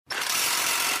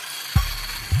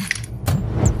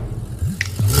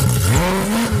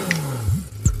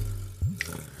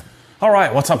All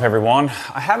right, what's up everyone?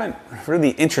 I haven't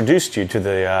really introduced you to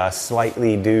the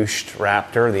slightly douched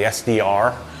Raptor, the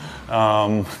SDR.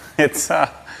 It's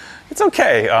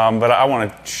okay, but I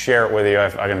want to share it with you.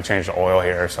 I'm going to change the oil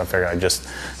here, so I figured I'd just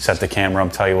set the camera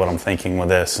up, tell you what I'm thinking with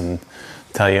this, and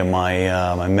tell you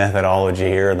my methodology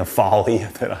here and the folly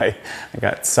that I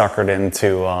got suckered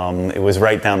into. It was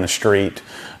right down the street,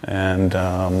 and you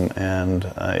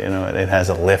know, it has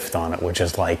a lift on it, which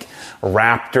is like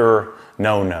Raptor.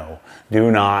 No,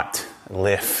 do not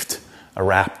lift a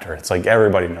Raptor. It's like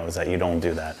everybody knows that. You don't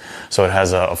do that. So it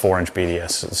has a 4-inch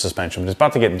BDS suspension. But it's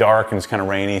about to get dark and it's kind of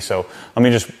rainy, so let me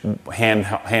just hand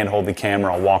hold the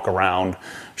camera. I'll walk around,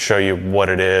 show you what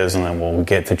it is, and then we'll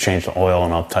get to change the oil,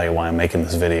 and I'll tell you why I'm making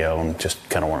this video, and just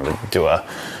kind of wanted to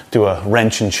do a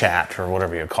wrench and chat, or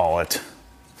whatever you call it.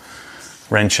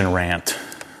 Wrench and rant.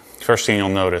 First thing you'll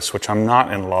notice, which I'm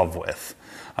not in love with.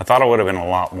 I thought I would have been a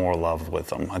lot more love with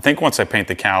them. I think once I paint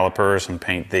the calipers and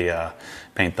paint the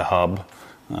hub,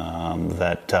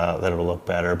 that it'll look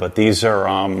better. But these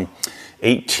are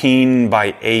 18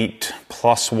 by 8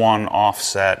 plus 1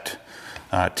 offset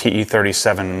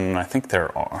TE37. I think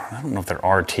I don't know if they're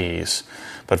RTs,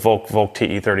 but Volk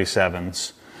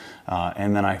TE37s.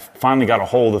 And then I finally got a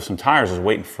hold of some tires. I was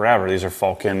waiting forever. These are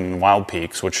Falcon Wild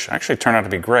Peaks, which actually turned out to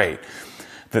be great.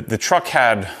 The truck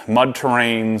had mud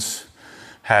terrains.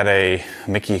 Had a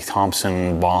Mickey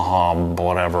Thompson Baja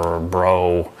whatever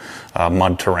bro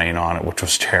mud terrain on it, which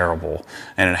was terrible,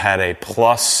 and it had a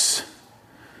plus,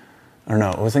 I don't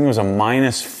know, I think it was a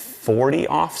minus 40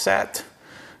 offset,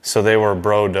 so they were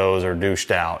bro-dos or douched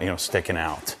out, you know, sticking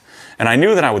out. And I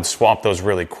knew that I would swap those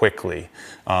really quickly.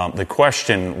 The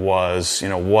question was, you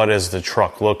know, what does the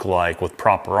truck look like with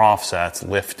proper offsets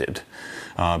lifted?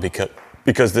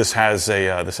 Because this has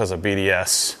a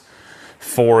BDS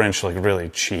 4-inch, like really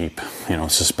cheap, you know,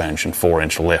 suspension,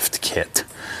 4-inch lift kit,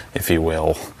 if you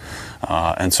will.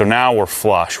 And so now we're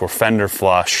flush, we're fender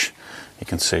flush. You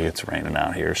can see it's raining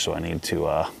out here, so I need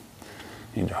to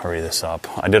hurry this up.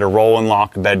 I did a roll and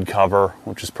lock bed cover,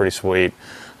 which is pretty sweet.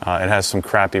 It has some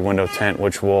crappy window tint,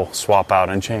 which we'll swap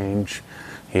out and change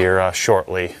here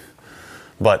shortly.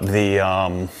 But the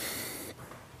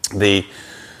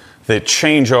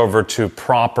changeover to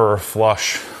proper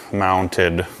flush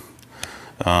mounted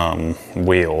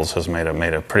wheels has made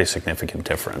a pretty significant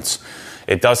difference.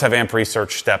 It does have amp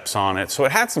research steps on it, so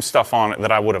it had some stuff on it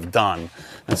that I would have done,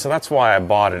 and so that's why I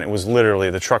bought it. It was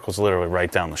literally, the truck was literally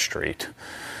right down the street,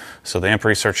 so the amp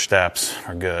research steps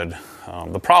are good.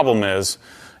 The problem is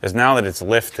now that it's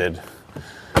lifted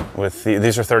with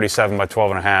these are 37 by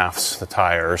 12 and a halves, the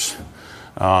tires.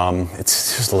 It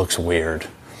just looks weird,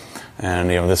 and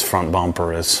you know, this front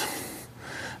bumper is,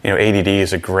 you know, ADD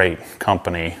is a great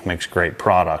company, makes great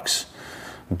products,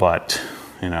 but,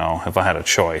 you know, if I had a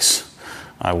choice,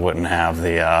 I wouldn't have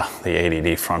the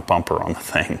ADD front bumper on the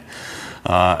thing.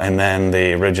 And then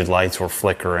the rigid lights were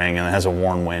flickering, and it has a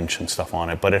worn winch and stuff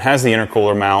on it. But it has the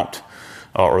intercooler mount,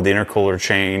 or the intercooler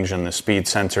change, and the speed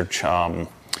sensor,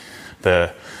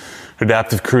 the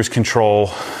adaptive cruise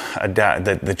control,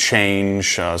 the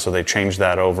change, so they changed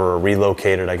that over,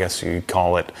 relocated, I guess you'd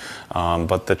call it.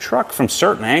 But the truck from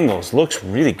certain angles looks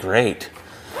really great.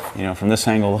 You know, from this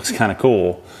angle looks kind of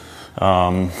cool.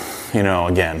 You know,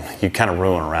 again, you kind of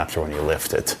ruin a Raptor when you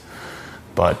lift it.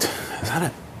 But is that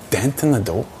a dent in the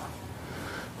door?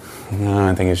 No,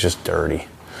 I think it's just dirty.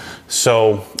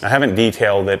 So I haven't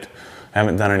detailed it. I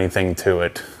haven't done anything to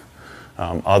it,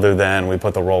 other than we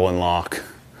put the roll and lock.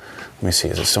 Let me see,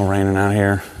 is it still raining out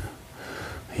here?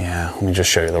 Yeah, let me just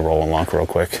show you the roll and lock real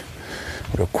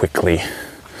quickly.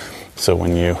 So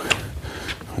when you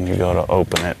go to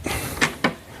open it,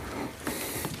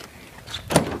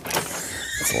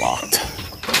 it's locked.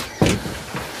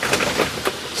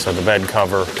 So the bed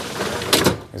cover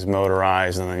is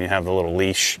motorized, and then you have the little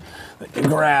leash that you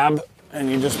grab, and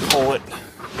you just pull it.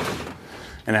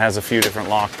 And it has a few different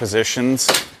lock positions,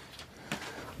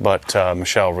 but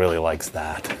Michele really likes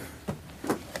that.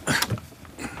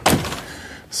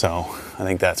 So I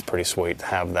think that's pretty sweet to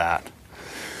have that.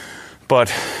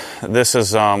 But this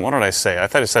is, what did I say? I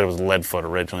thought I said it was lead foot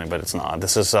originally, but it's not.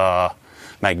 This is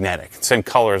magnetic. Same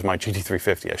color as my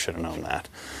GT350. I should have known that.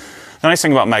 The nice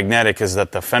thing about magnetic is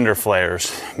that the fender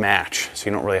flares match, so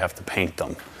you don't really have to paint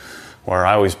them. Where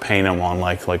I always paint them on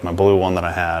like my blue one that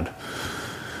I had,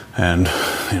 and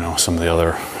you know, some of the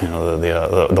other, you know,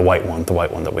 the white one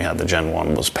that we had, the Gen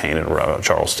 1 was painted.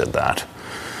 Charles did that.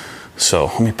 So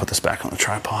let me put this back on the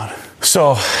tripod.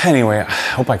 So anyway, I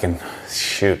hope I can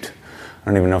shoot. I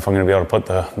don't even know if I'm going to be able to put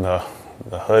the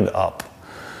hood up,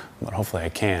 but hopefully I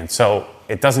can. So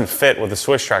it doesn't fit with the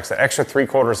Swiss tracks. The extra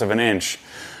 3/4 of an inch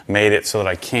made it so that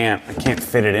I can't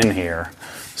fit it in here,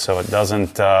 so it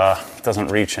doesn't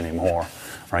reach anymore,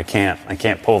 or I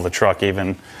can't pull the truck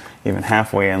even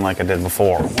halfway in like I did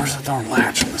before. Where's the darn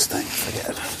latch on this thing? I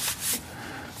forget.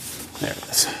 There it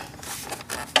is.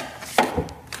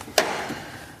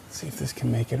 Let's see if this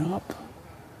can make it up.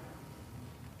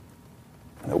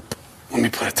 Nope. Let me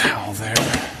put a towel there.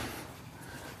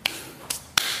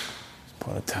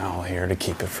 Put a towel here to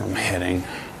keep it from hitting.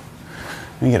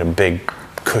 Let me get a big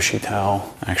cushy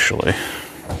towel. Actually,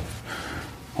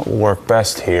 what will work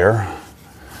best here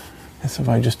is if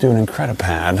I just do an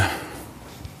Incredipad.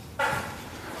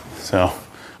 So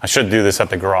I should do this at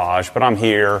the garage, but I'm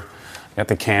here. Got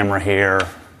the camera here.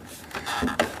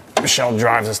 Michele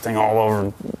drives this thing all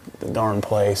over the darn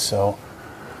place, so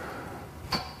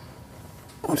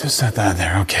I'll just set that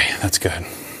there. Okay, that's good.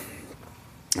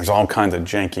 There's all kinds of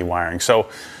janky wiring. So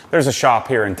there's a shop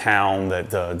here in town that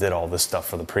did all this stuff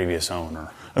for the previous owner.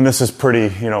 And this is pretty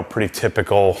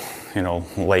typical,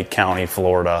 Lake County,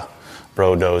 Florida,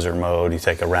 bulldozer mode. You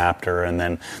take a Raptor, and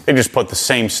then they just put the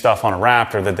same stuff on a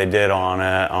Raptor that they did on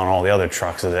all the other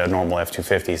trucks, the normal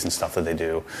F-250s and stuff that they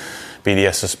do.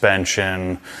 BDS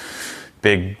suspension,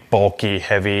 big, bulky,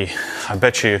 heavy. I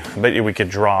bet you we could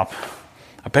drop.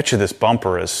 I bet you this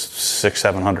bumper is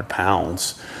 600-700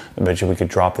 pounds. I bet you we could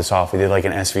drop this off. We did like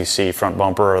an SVC front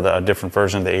bumper, or a different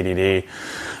version of the ADD.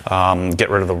 Get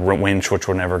rid of the winch, which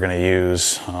we're never going to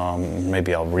use.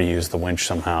 Maybe I'll reuse the winch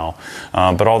somehow.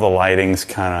 But all the lighting's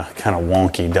kind of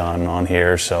wonky done on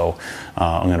here, so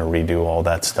I'm going to redo all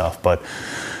that stuff. But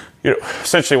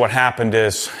essentially, what happened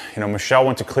is, Michele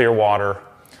went to Clearwater,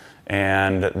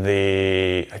 and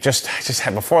I just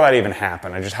had, before that even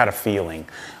happened, I just had a feeling.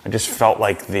 I just felt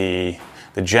like the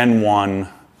Gen 1.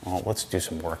 Well, let's do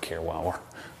some work here while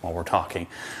we're talking.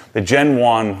 The Gen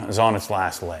 1 is on its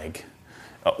last leg,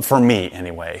 for me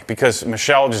anyway, because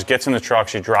Michele just gets in the truck,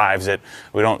 she drives it.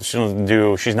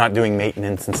 She's not doing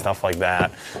maintenance and stuff like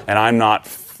that, and I'm not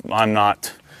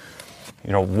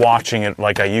watching it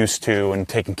like I used to and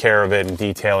taking care of it and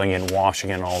detailing it and washing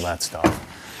it and all that stuff.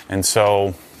 And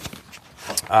so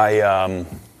I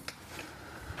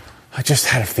just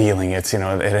had a feeling it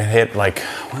had hit like,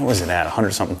 what was it at,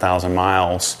 100-something thousand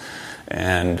miles,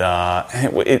 and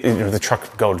the truck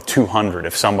could go to 200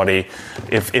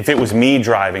 if it was me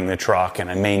driving the truck and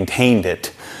I maintained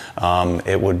it,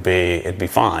 it'd be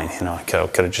fine. I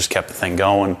could have just kept the thing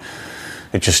going.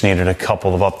 It just needed a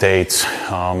couple of updates,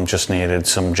 just needed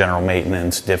some general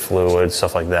maintenance, diff fluid,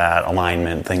 stuff like that,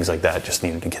 alignment, things like that just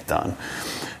needed to get done.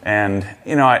 And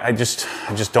I just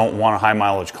don't want a high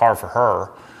mileage car for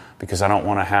her, because I don't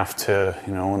want to have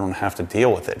to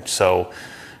deal with it. So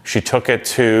she took it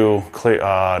to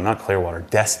not Clearwater,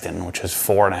 Destin, which is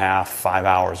 4.5-5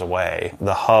 hours away.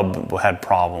 The hub had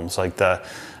problems. Like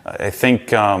I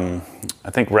think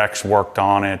Rex worked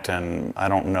on it, and I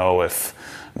don't know if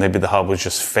maybe the hub was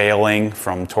just failing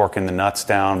from torquing the nuts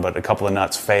down, but a couple of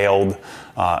nuts failed,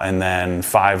 and then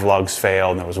 5 lugs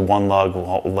failed, and there was 1 lug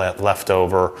left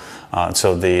over.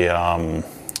 So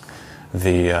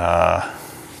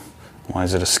why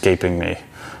is it escaping me?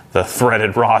 The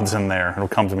threaded rods in there, it'll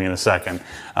come to me in a second,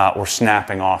 were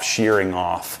snapping off, shearing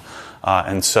off.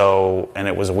 And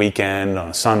it was a weekend on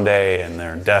a Sunday, and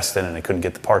they're in Destin, and they couldn't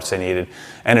get the parts they needed.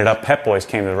 Ended up, Pep Boys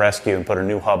came to the rescue and put a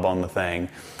new hub on the thing.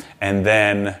 And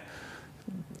then,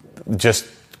 just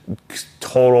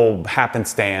total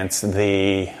happenstance,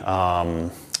 the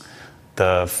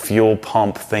fuel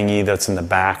pump thingy that's in the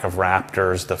back of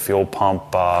Raptors, the fuel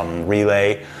pump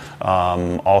relay,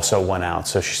 also went out.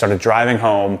 So she started driving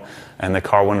home, and the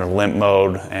car went into limp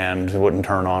mode and wouldn't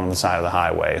turn on the side of the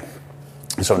highway.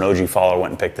 So an OG follower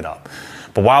went and picked it up.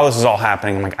 But while this is all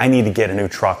happening, I'm like, I need to get a new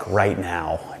truck right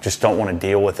now. I just don't want to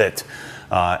deal with it.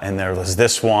 And there was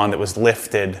this one that was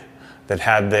lifted, that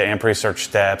had the amp research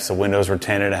steps, the windows were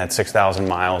tinted, it had 6,000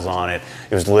 miles on it.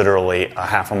 It was literally a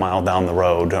half a mile down the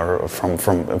road, or from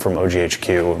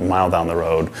OGHQ, a mile down the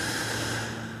road.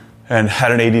 And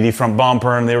had an ADD front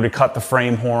bumper, and they already cut the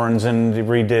frame horns and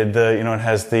redid it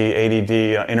has the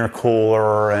ADD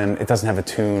intercooler, and it doesn't have a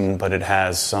tune, but it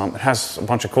has a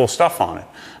bunch of cool stuff on it.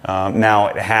 Now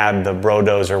it had the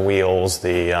Brodozer wheels,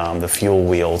 the fuel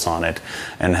wheels on it,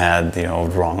 and had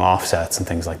wrong offsets and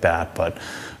things like that. But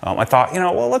I thought,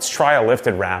 let's try a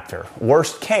lifted Raptor.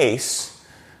 Worst case,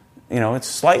 it's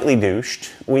slightly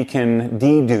douched. We can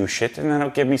de-douche it, and then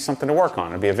it'll give me something to work on.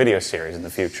 It'll be a video series in the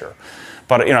future.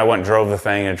 But, I went and drove the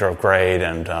thing, and it drove great,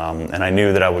 and I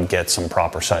knew that I would get some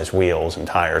proper size wheels and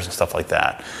tires and stuff like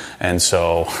that. And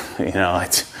so, I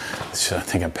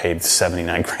think I paid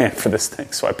 79 grand for this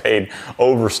thing. So I paid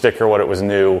over sticker what it was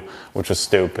new, which was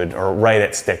stupid, or right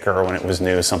at sticker when it was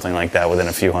new, something like that, within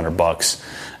a few $100.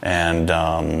 And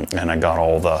I got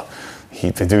all the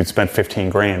dude spent 15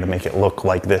 grand to make it look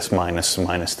like this minus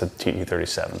the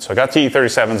TE37. So I got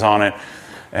TE37s on it.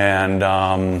 And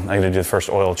I'm going to do the first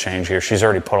oil change here. She's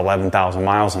already put 11,000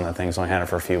 miles on that thing, so I had it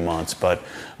for a few months. But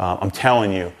I'm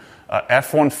telling you,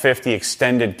 F-150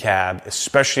 extended cab,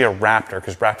 especially a Raptor,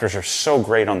 because Raptors are so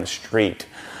great on the street.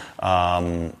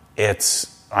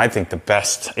 It's, I think, the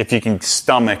best. If you can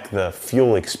stomach the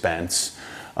fuel expense,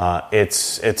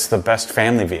 it's the best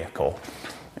family vehicle,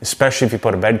 especially if you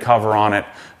put a bed cover on it.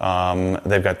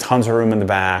 They've got tons of room in the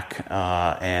back,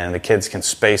 and the kids can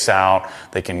space out.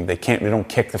 They don't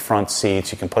kick the front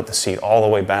seats. You can put the seat all the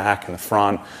way back in the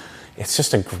front. It's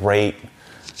just a great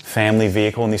family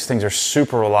vehicle, and these things are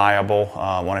super reliable.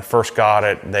 When I first got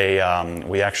it,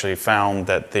 we actually found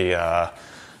that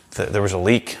there was a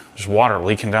leak. There's water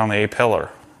leaking down the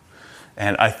A-pillar.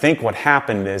 And I think what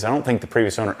happened is, I don't think the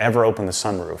previous owner ever opened the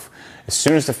sunroof. As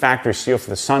soon as the factory seal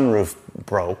for the sunroof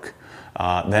broke,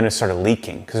 then it started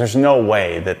leaking, because there's no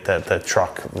way that the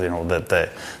truck,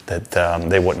 that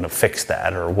they wouldn't have fixed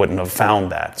that or wouldn't have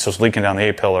found that. So it's leaking down the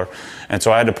A-pillar, and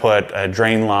so I had to put a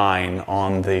drain line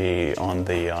on the.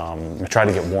 I tried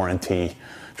to get warranty,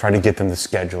 tried to get them to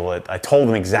schedule it. I told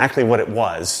them exactly what it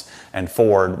was, and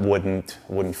Ford wouldn't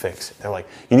fix it. They're like,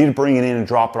 you need to bring it in and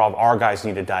drop it off. Our guys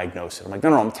need to diagnose it. I'm like,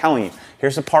 no, I'm telling you.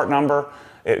 Here's the part number.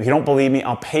 If you don't believe me,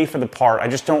 I'll pay for the part. I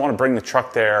just don't want to bring the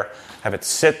truck there, have it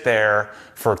sit there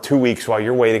for 2 weeks while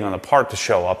you're waiting on the part to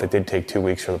show up. It did take 2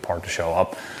 weeks for the part to show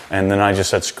up. And then I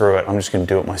just said, screw it, I'm just going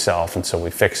to do it myself. And so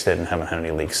we fixed it and haven't had any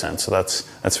leaks since. So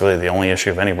that's really the only issue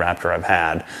of any Raptor I've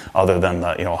had, other than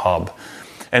the hub.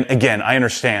 And again, I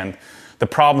understand the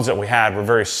problems that we had were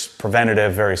very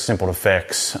preventative, very simple to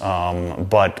fix,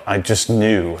 but I just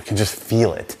knew, I could just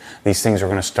feel it. These things are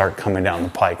going to start coming down the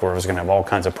pike where it was going to have all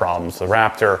kinds of problems. The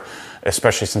Raptor,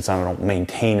 especially since I don't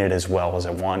maintain it as well as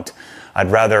I want, I'd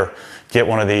rather get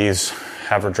one of these,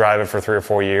 have her drive it for 3 or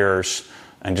 4 years,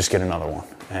 and just get another one,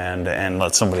 and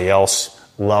let somebody else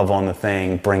love on the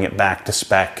thing, bring it back to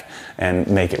spec, and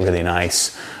make it really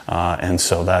nice. And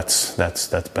so that's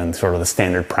been sort of the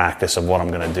standard practice of what I'm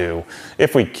going to do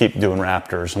if we keep doing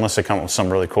Raptors, unless they come up with some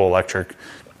really cool electric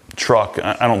truck.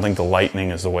 I don't think the Lightning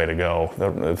is the way to go.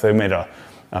 If they made an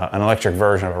electric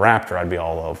version of a Raptor, I'd be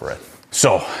all over it.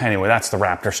 So anyway, that's the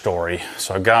Raptor story.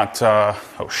 So I got,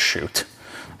 oh shoot,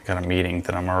 I got a meeting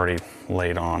that I'm already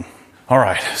late on. All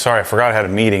right, sorry, I forgot I had a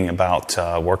meeting about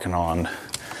working on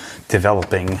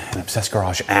developing an Obsessed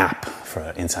Garage app for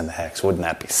Inside the Hex. Wouldn't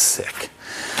that be sick?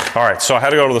 All right, so I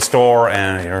had to go to the store,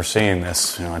 and you're seeing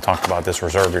this. I talked about this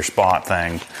reserve your spot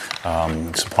thing.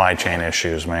 Supply chain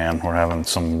issues, man. We're having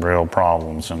some real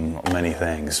problems in many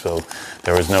things. So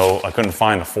there was I couldn't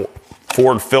find a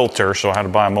Ford filter, so I had to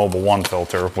buy a Mobil 1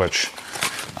 filter, which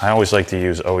I always like to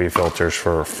use OE filters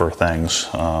for things.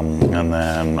 And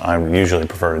then I usually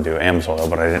prefer to do AMSOIL,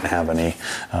 but I didn't have any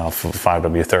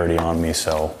 5W30 on me,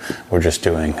 so we're just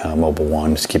doing Mobil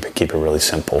 1. Just keep it really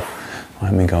simple.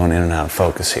 Let me going in and out of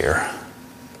focus here.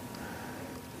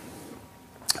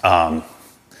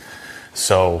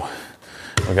 So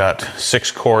we got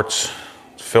 6 quarts,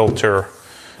 filter,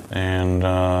 and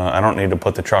I don't need to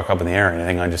put the truck up in the air or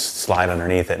anything. I just slide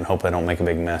underneath it and hope I don't make a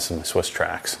big mess in my Swiss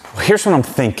tracks. Well, here's what I'm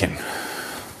thinking.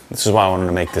 This is why I wanted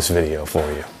to make this video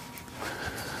for you.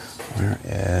 Where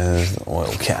is the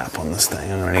oil cap on this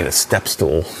thing? I'm gonna need a step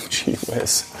stool. Gee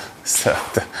whiz. So,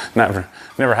 never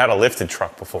had a lifted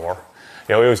truck before.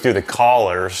 We always do the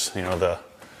collars, the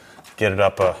get it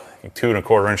up a 2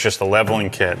 1/4 inch, just a leveling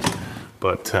kit.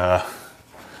 But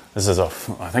this is I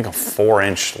think a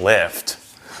 4-inch lift.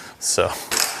 So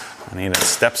I need a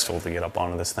step stool to get up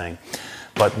onto this thing.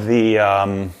 But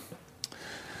I'm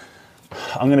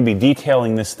going to be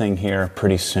detailing this thing here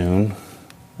pretty soon.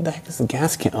 What the heck is the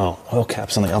gas can? Oh, oil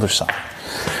cap's on the other side.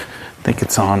 I think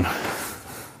it's on.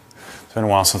 It's been a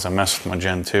while since I messed with my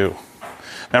Gen 2.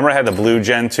 Remember I had the blue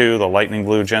Gen 2, the lightning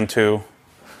blue Gen 2?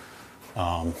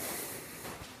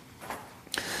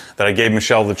 That I gave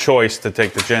Michele the choice to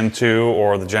take the Gen 2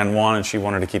 or the Gen 1, and she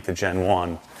wanted to keep the Gen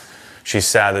 1. She's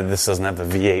sad that this doesn't have the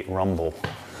V8 rumble.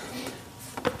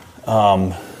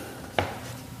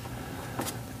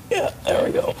 Yeah, there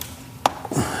we go.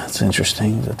 That's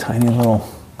interesting. It's a tiny little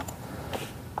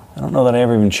I don't know that I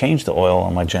ever even changed the oil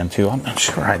on my Gen 2. I'm not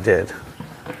sure I did.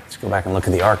 Let's go back and look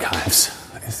at the archives.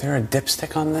 Is there a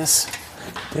dipstick on this?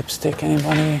 Dipstick,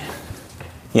 anybody?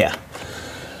 Yeah.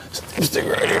 It's a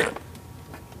dipstick right here.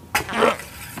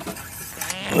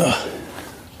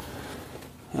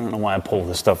 I don't know why I pulled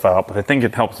this stuff out, but I think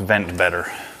it helps vent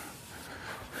better.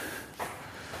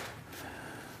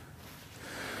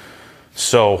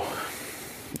 So,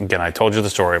 again, I told you the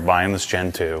story of buying this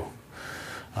Gen 2.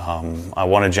 I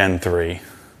want a Gen 3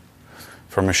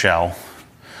 for Michele.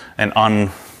 An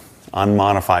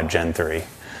unmodified Gen 3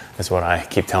 is what I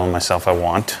keep telling myself I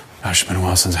want. Gosh, it's been a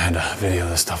while since I had to video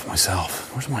this stuff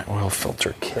myself. Where's my oil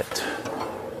filter kit?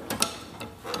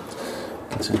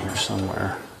 It's in here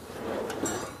somewhere.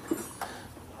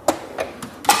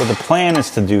 So the plan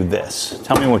is to do this.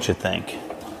 Tell me what you think.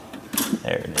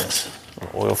 There it is. The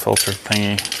oil filter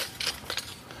thingy.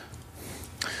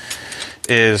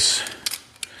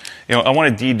 I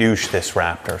want to de-douche this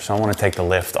Raptor. So I want to take the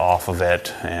lift off of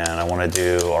it, and I want to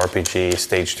do RPG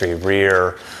Stage 3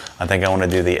 rear. I think I want to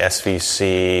do the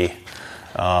SVC.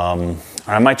 Or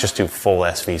I might just do full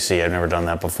SVC. I've never done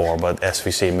that before, but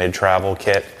SVC mid-travel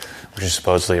kit, which is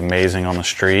supposedly amazing on the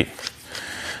street.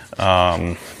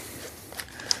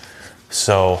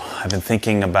 So I've been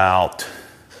thinking about,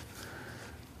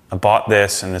 I bought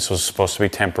this, and this was supposed to be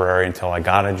temporary until I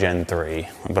got a Gen 3,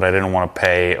 but I didn't want to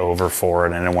pay over for it,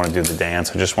 and I didn't want to do the dance.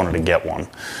 I just wanted to get one,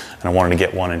 and I wanted to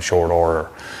get one in short order,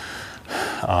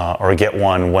 or get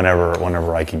one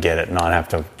whenever I could get it, not have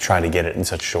to try to get it in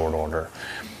such short order.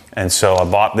 And so I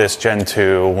bought this Gen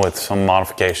 2 with some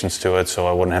modifications to it, so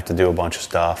I wouldn't have to do a bunch of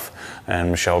stuff,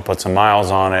 and Michele would put some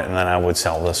miles on it, and then I would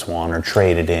sell this one, or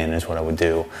trade it in is what I would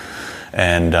do.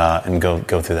 And go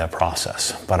through that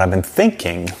process. But I've been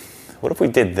thinking, what if we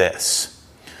did this?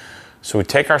 So we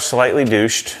take our slightly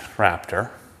douched Raptor.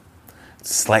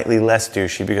 It's slightly less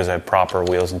douchey because I have proper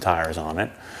wheels and tires on it.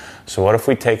 So what if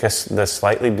we take the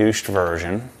slightly douched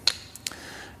version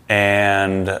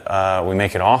and we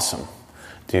make it awesome?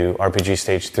 Do RPG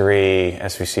Stage 3,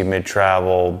 SVC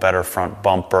mid-travel, better front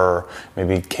bumper,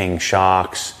 maybe King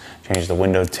shocks, change the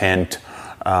window tint,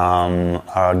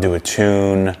 do a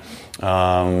tune.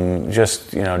 Obviously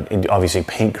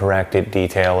paint correct it,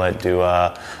 detail it,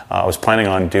 I was planning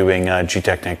on doing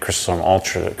G-Technic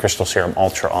Crystal Serum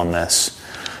Ultra on this,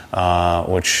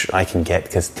 which I can get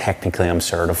because technically I'm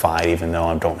certified even though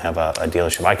I don't have a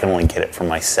dealership. I can only get it for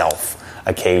myself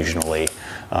occasionally,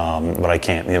 but I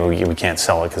can't, we can't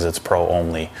sell it because it's pro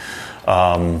only.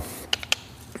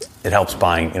 It helps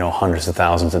buying, hundreds of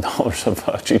thousands of dollars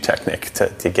of G-Technic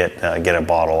to get a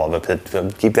bottle of it,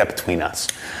 to keep that between us.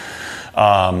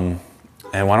 And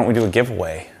why don't we do a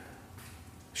giveaway?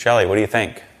 Shelly, what do you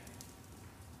think?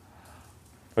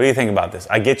 What do you think about this?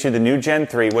 I get you the new Gen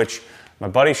 3, which my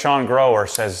buddy Sean Grower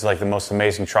says is like the most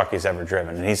amazing truck he's ever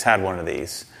driven, and he's had one of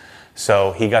these.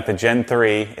 So he got the Gen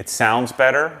 3. It sounds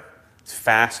better. It's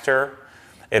faster.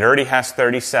 It already has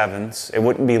 37s. It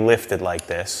wouldn't be lifted like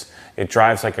this. It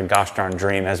drives like a gosh darn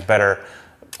dream. It has better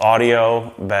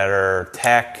audio, better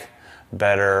tech,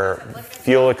 better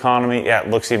fuel economy. Yeah, it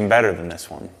looks even better than this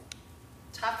one.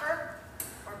 Tougher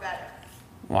or better?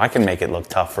 Well, I can make it look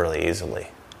tough really easily.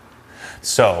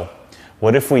 So,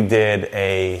 what if we did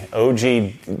a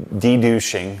OG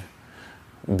de-douching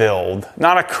build?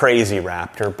 Not a crazy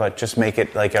Raptor, but just make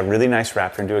it like a really nice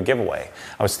Raptor and do a giveaway.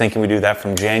 I was thinking we do that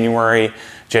from January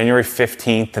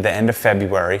 15th to the end of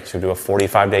February. So do a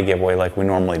 45-day giveaway like we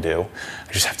normally do.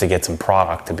 I just have to get some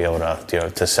product to be able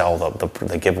to sell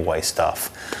the giveaway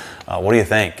stuff. What do you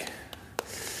think?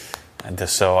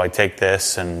 So I take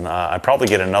this and I probably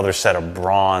get another set of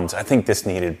bronze. I think this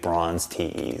needed bronze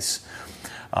TEs.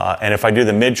 And if I do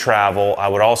the mid-travel, I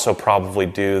would also probably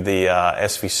do the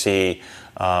SVC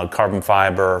carbon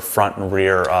fiber front and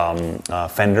rear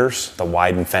fenders, the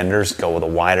widened fenders, go with a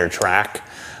wider track.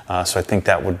 So I think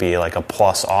that would be like a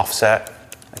plus offset,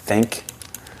 I think.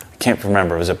 I can't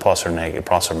remember, is it plus or negative,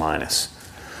 plus or minus?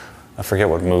 I forget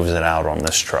what moves it out on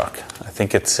this truck. I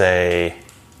think it's I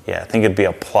think it'd be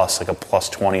a plus, like a plus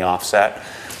 20 offset.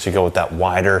 So you go with that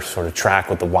wider sort of track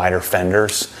with the wider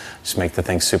fenders, just make the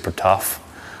thing super tough.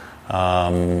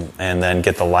 And then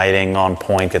get the lighting on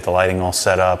point, get the lighting all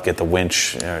set up, get the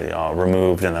winch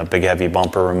removed and the big heavy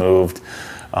bumper removed.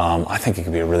 I think it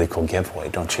could be a really cool giveaway,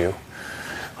 don't you?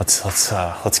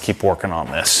 Let's keep working on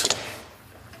this.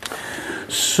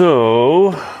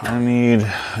 So I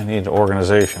need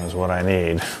organization is what I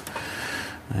need.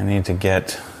 I need to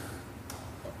get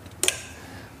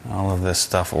all of this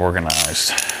stuff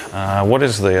organized. What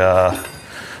is the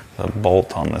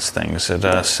bolt on this thing? Is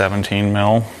it 17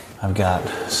 mil? I've got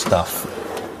stuff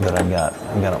that I got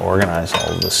to organize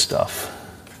all of this stuff.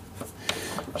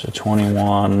 So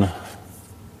 21,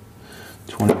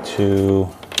 22.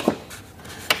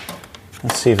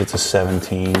 Let's see if it's a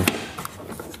 17. I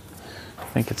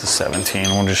think it's a 17.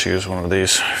 We'll just use one of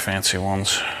these fancy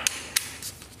ones.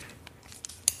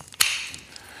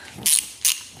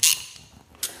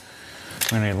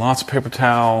 We're gonna need lots of paper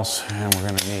towels, and we're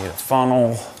gonna need a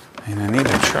funnel, and I need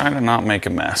to try to not make a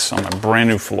mess on my brand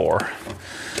new floor.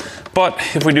 But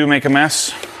if we do make a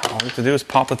mess, all we have to do is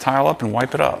pop the tile up and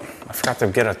wipe it up. I forgot to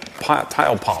get a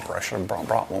tile popper. I should have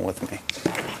brought one with me.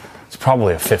 It's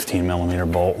probably a 15 millimeter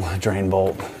bolt, drain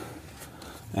bolt.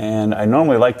 And I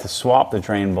normally like to swap the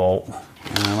drain bolt,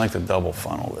 and I like to double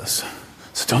funnel this.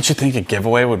 So don't you think a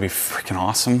giveaway would be freaking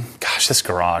awesome? Gosh, this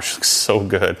garage looks so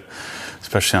good,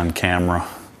 especially on camera.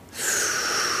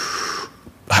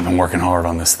 I've been working hard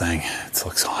on this thing. It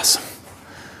looks awesome.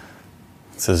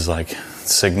 This is like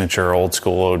signature old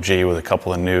school OG with a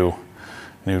couple of new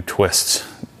twists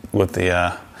with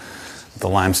the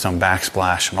limestone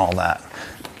backsplash and all that.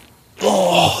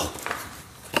 Oh,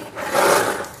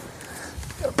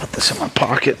 gotta put this in my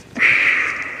pocket.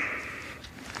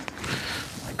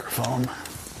 Microphone.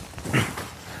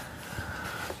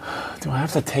 Do I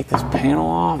have to take this panel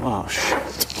off? Oh shit!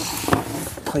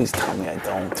 Please tell me I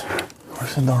don't.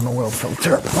 Where's the darn oil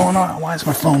filter? Oh no! Why is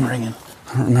my phone ringing?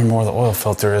 I don't remember where the oil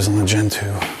filter is on the Gen 2.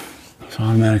 So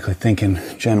automatically thinking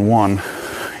Gen 1,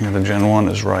 the Gen 1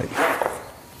 is right.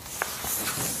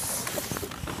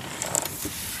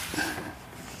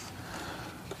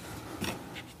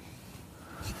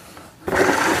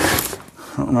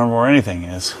 I don't remember where anything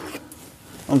is.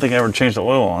 I don't think I ever changed the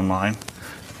oil on mine.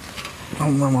 I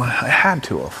don't remember. I had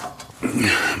to have.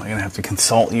 Am I gonna have to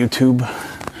consult YouTube?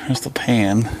 Here's the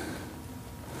pan.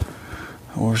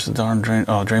 Where's the darn drain?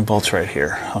 Oh, drain bolt's right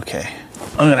here. Okay.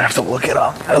 I'm gonna have to look it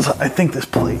up. I think this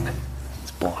plate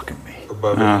is blocking me.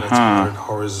 Above it, and it's mounted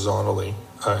horizontally.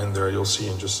 In there, you'll see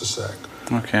in just a sec.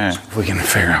 Okay. If we can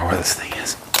figure out where this thing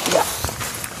is. Yeah.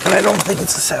 And I don't think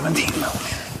it's a 17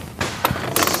 millimeter.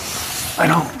 I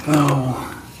don't know.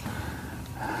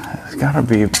 It's gotta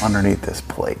be underneath this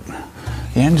plate.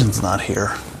 The engine's not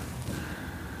here.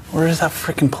 Where is that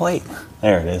freaking plate?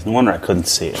 There it is. No wonder I couldn't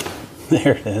see it.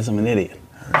 There it is. I'm an idiot.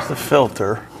 There's the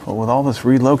filter. But with all this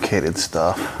relocated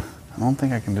stuff, I don't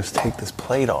think I can just take this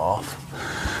plate off.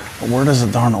 But where does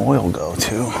the darn oil go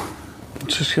to? I'm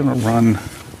just gonna run.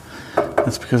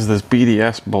 That's because of this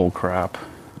BDS bull crap.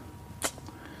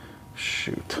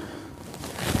 Shoot.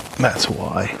 That's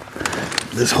why.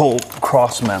 This whole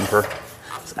cross member,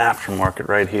 this aftermarket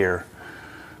right here,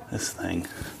 this thing.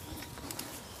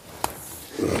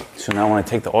 So now when I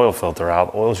take the oil filter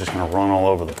out, the oil's just gonna run all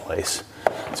over the place.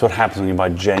 That's what happens when you buy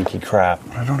janky crap.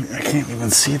 I can't even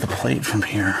see the plate from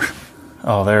here.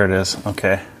 Oh, there it is.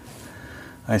 Okay.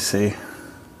 I see.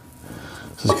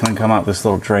 So it's gonna come out this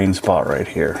little drain spot right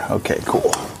here. Okay,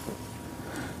 cool.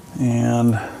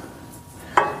 And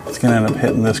it's gonna end up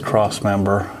hitting this cross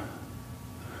member.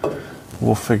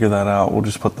 We'll figure that out. We'll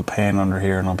just put the pan under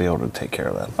here and I'll be able to take care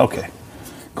of that. Okay.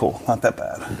 Cool, not that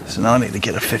bad. So now I need to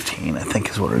get a 15, I think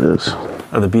is what it is.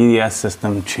 The BDS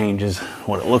system changes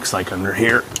what it looks like under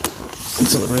here.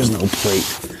 So there is no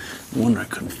plate. No wonder I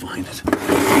couldn't find it.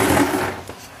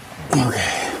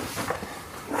 Okay.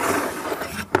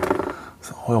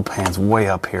 So the oil pan's way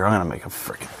up here. I'm gonna make a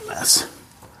freaking mess.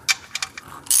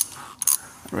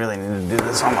 I really need to do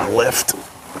this on my lift.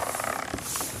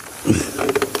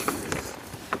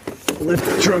 The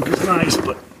lift truck is nice,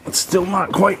 but it's still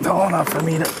not quite tall enough for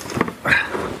me to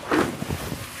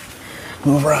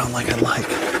move around like I'd like.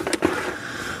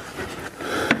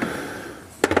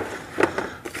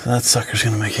 So that sucker's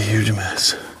gonna make a huge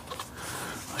mess.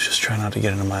 Let's just try not to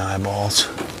get into my eyeballs.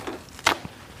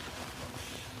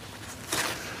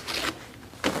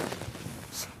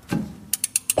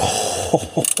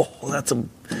 Oh, that's a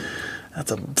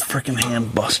freaking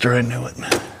hand buster. I knew it.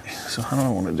 So how do I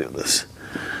want to do this?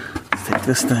 Take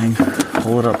this thing,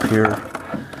 pull it up here.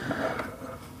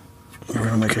 We're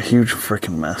gonna make a huge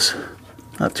freaking mess.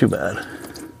 Not too bad.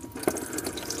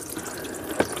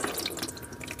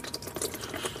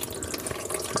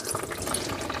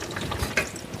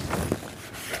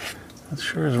 That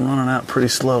sure is running out pretty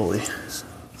slowly.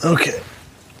 Okay,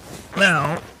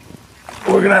 now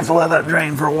we're gonna have to let that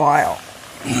drain for a while.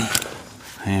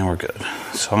 And we're good.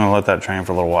 So I'm gonna let that drain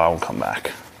for a little while and come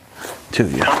back to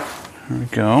you. There we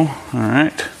go. All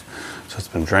right. So it's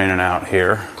been draining out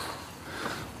here.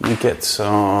 Let me get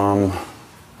some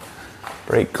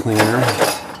brake cleaner.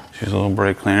 Use a little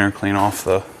brake cleaner, clean off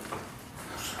the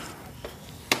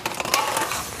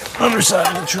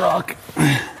underside of the truck.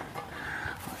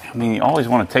 I mean, you always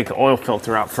want to take the oil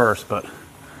filter out first, but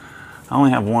I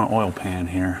only have one oil pan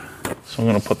here. So I'm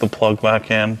gonna put the plug back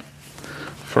in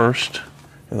first,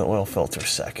 and the oil filter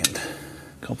second.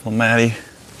 A couple of Matty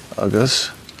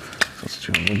Uggas. Let's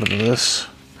do a little bit of this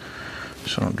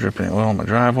so I don't drip any oil in my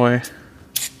driveway.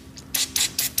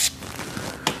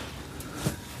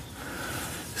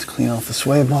 Just clean off the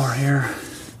sway bar here.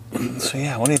 So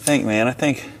yeah, what do you think, man? I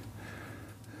think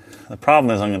the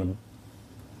problem is I'm gonna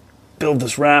build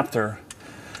this Raptor,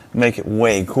 make it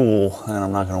way cool, and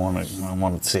I'm not gonna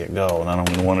want to see it go, and I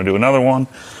don't want to do another one,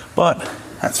 but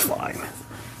that's fine.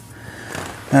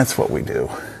 That's what we do.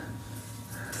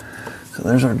 So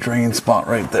there's our drain spot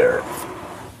right there.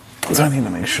 So I need to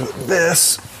make sure that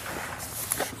this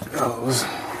goes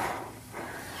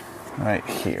right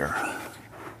here.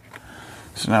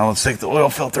 So now let's take the oil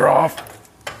filter off.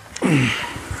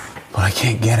 But I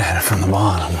can't get at it from the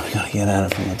bottom. I gotta get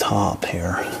at it from the top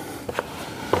here,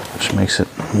 which makes it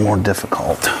more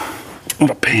difficult. What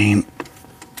a pain.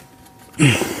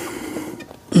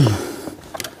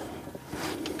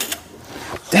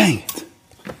 Dang it.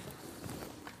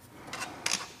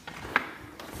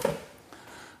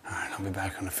 All right, I'll be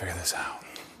back when I figure this out.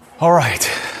 All right,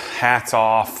 hats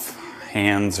off,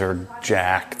 hands are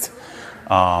jacked.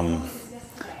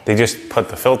 They just put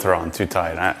the filter on too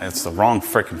tight. It's the wrong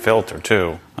freaking filter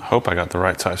too. I hope I got the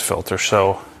right size filter.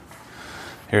 So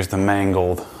here's the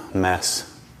mangled mess.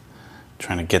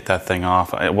 Trying to get that thing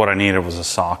off. What I needed was a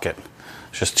socket.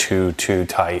 It's just too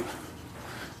tight.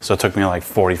 So it took me like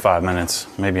 45 minutes,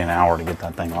 maybe an hour to get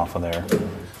that thing off of there.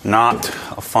 Not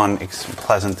a fun,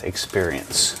 pleasant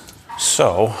experience.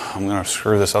 So I'm gonna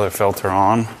screw this other filter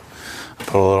on,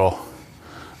 put a little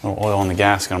oil in the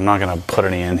gasket. I'm not gonna put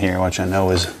any in here, which I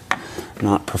know is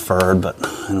not preferred, but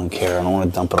I don't care. I don't want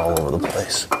to dump it all over the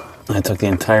place. I took the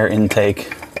entire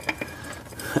intake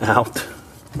out.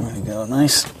 There we go.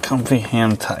 Nice, comfy,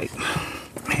 hand tight.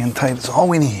 Hand tight is all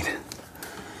we need.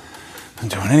 I'm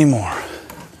doing any more.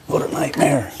 What a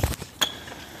nightmare.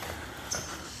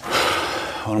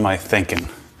 What am I thinking?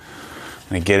 I'm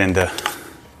gonna get into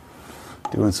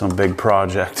doing some big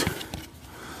project.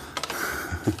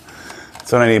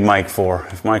 That's what I need Mike for.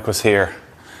 If Mike was here,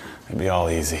 it'd be all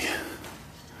easy.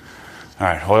 All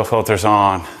right, oil filter's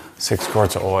on, 6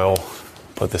 quarts of oil.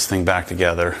 Put this thing back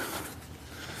together.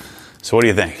 So what do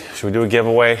you think? Should we do a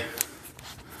giveaway?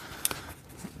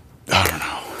 I don't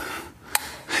know.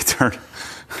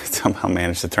 I somehow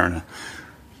managed to turn a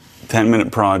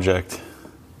 10-minute project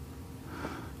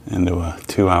into a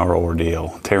 2-hour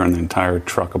ordeal, tearing the entire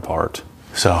truck apart.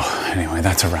 So anyway,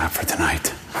 that's a wrap for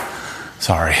tonight.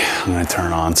 Sorry, I'm gonna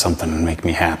turn on something and make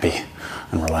me happy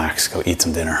and relax, go eat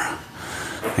some dinner.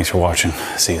 Thanks for watching,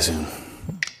 see you soon.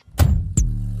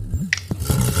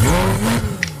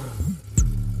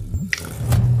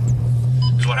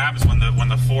 What happens when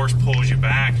the force pulls you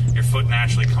back, your foot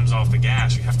naturally comes off the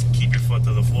gas. You have to keep your foot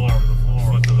to the floor,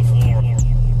 to the floor.